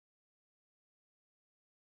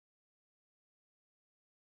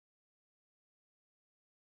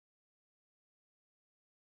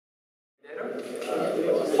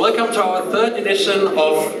Welcome to our third edition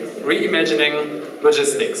of Reimagining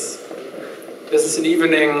Logistics. This is an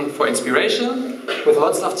evening for inspiration, with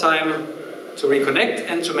lots of time to reconnect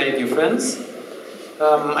and to make new friends.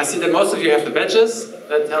 I see that most of you have the badges.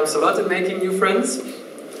 That helps a lot in making new friends.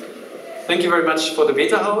 Thank you very much for the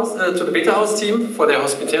Beta House, to the Beta House team for their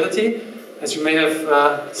hospitality. As you may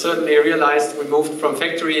have certainly realized, we moved from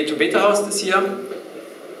factory to Beta House this year.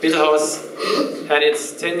 Beta House had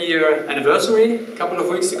its 10-year anniversary a couple of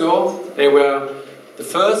weeks ago. They were the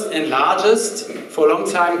first and largest for a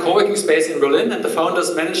long time co-working space in Berlin, and the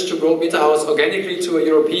founders managed to grow Beta House organically to a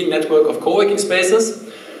European network of co-working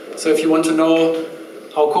spaces. So if you want to know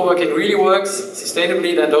how co-working really works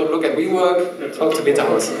sustainably, then don't look at WeWork, talk to Beta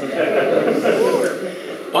House.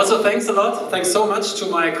 Also, thanks a lot, thanks so much to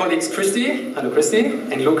my colleagues Christy, hello Christy,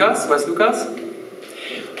 and Lucas, where's Lucas?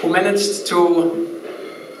 Who managed to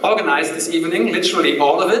organize this evening, literally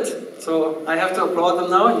all of it. So I have to applaud them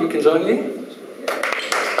now, you can join me.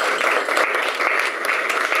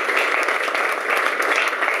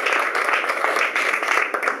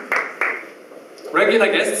 Regular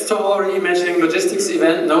guests to our Reimagining Logistics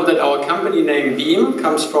event know that our company name BEAM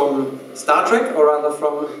comes from Star Trek, or rather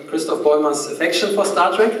from Christoph Bäumer's affection for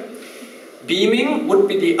Star Trek. Beaming would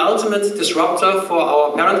be the ultimate disruptor for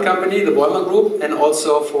our parent company, the BEUMER Group, and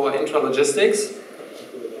also for intralogistics.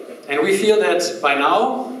 And we feel that by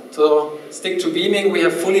now, to stick to beaming, we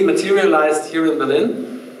have fully materialized here in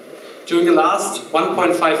Berlin. During the last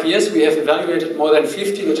 1.5 years, we have evaluated more than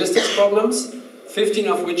 50 logistics problems, 15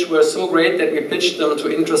 of which were so great that we pitched them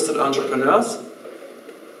to interested entrepreneurs.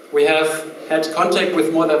 We have had contact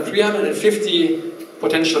with more than 350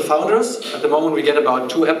 potential founders. At the moment, we get about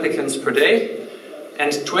 2 applicants per day.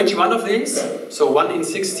 And 21 of these, so 1 in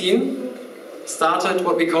 16, started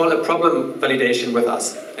what we call a problem validation with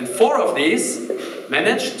us. And 4 of these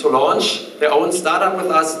managed to launch their own startup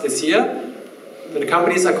with us this year. The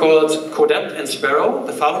companies are called Codept and Sparrow.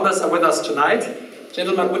 The founders are with us tonight.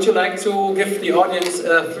 Gentlemen, would you like to give the audience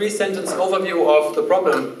a 3-sentence overview of the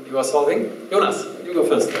problem you are solving? Jonas, you go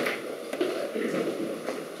first.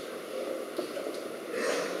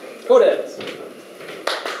 Codept.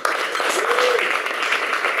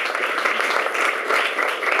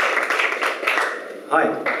 Hi,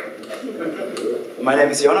 my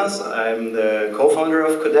name is Jonas. I'm the co-founder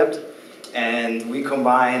of Codept, and we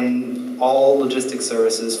combine all logistics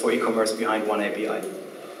services for e-commerce behind one API.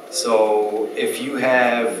 So if you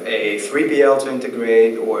have a 3PL to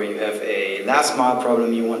integrate, or you have a last mile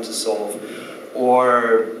problem you want to solve,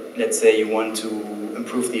 or let's say you want to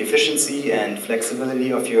improve the efficiency and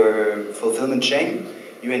flexibility of your fulfillment chain,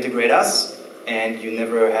 you integrate us and you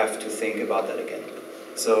never have to think about that again.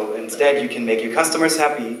 So instead you can make your customers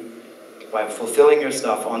happy by fulfilling your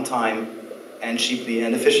stuff on time and cheaply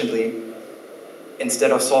and efficiently,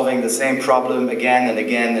 instead of solving the same problem again and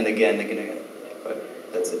again and again and again. But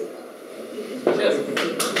that's it. Yes.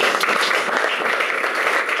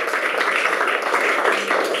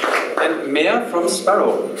 And Meir from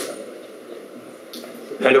Sparrow.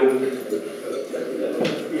 Hello.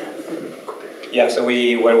 Yeah, so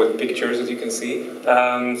we went with pictures, as you can see.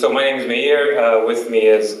 So my name is Meir. With me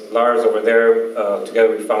is Lars over there.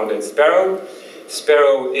 Together we founded Sparrow.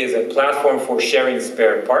 Sparrow is a platform for sharing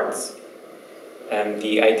spare parts. And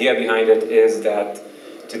the idea behind it is that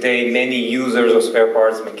today many users of spare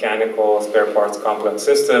parts, mechanical spare parts, complex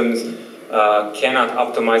systems, cannot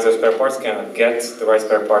optimize their spare parts, cannot get the right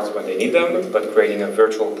spare parts when they need them, but creating a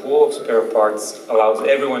virtual pool of spare parts allows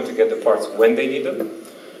everyone to get the parts when they need them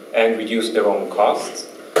and reduce their own costs.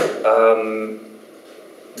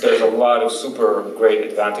 There's a lot of super great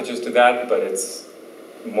advantages to that, but it's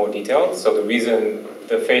more detailed. So the reason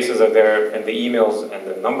the faces are there and the emails and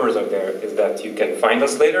the numbers are there is that you can find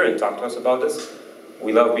us later and talk to us about this.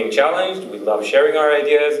 We love being challenged, we love sharing our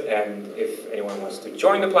ideas, and if anyone wants to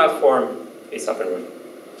join the platform, it's up and running.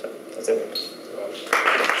 So that's it.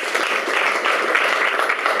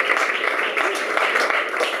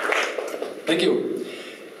 Thank you.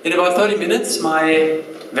 In about 30 minutes, my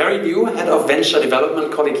very new head of venture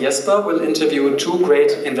development colleague Jesper will interview 2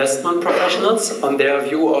 great investment professionals on their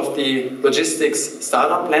view of the logistics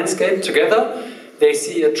startup landscape. Together, they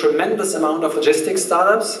see a tremendous amount of logistics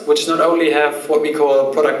startups, which not only have what we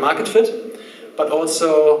call product market fit, but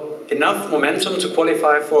also enough momentum to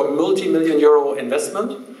qualify for a multi-million euro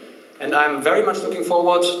investment. And I'm very much looking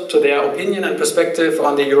forward to their opinion and perspective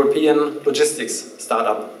on the European logistics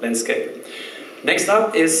startup landscape. Next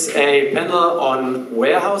up is a panel on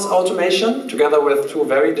warehouse automation, together with 2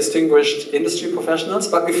 very distinguished industry professionals.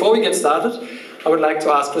 But before we get started, I would like to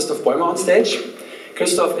ask Christoph Bäumer on stage.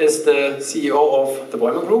 Christoph is the CEO of the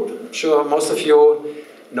BEUMER Group. I'm sure most of you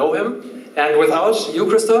know him. And without you,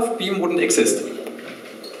 Christoph, BEUM wouldn't exist.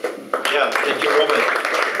 Yeah, thank you, Robert.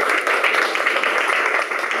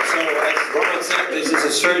 So, as Robert said, this is the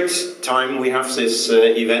third time we have this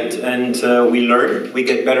event, and we learn. We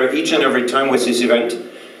get better each and every time with this event.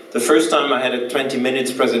 The first time I had a 20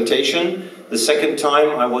 minutes presentation. The second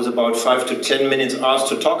time I was about 5 to 10 minutes asked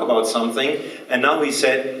to talk about something. And now he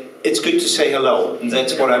said, it's good to say hello. And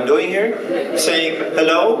that's what I'm doing here. Saying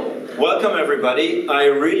hello, welcome everybody. I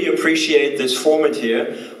really appreciate this format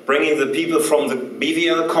here. Bringing the people from the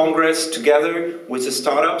BVL Congress together with the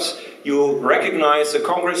startups. You recognize the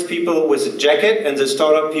Congress people with the jacket and the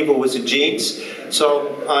startup people with the jeans.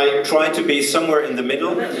 So I try to be somewhere in the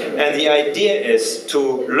middle. And the idea is to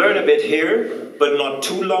learn a bit here, but not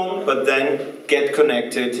too long, but then get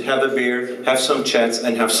connected, have a beer, have some chats,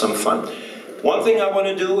 and have some fun. One thing I want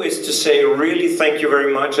to do is to say really thank you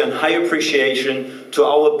very much and high appreciation to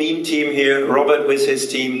our BEUM team here, Robert with his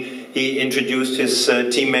team. He introduced his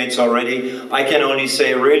teammates already. I can only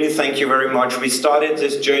say really thank you very much. We started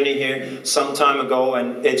this journey here some time ago,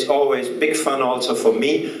 and it's always big fun also for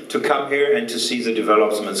me to come here and to see the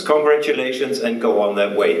developments. Congratulations and go on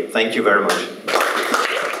that way. Thank you very much.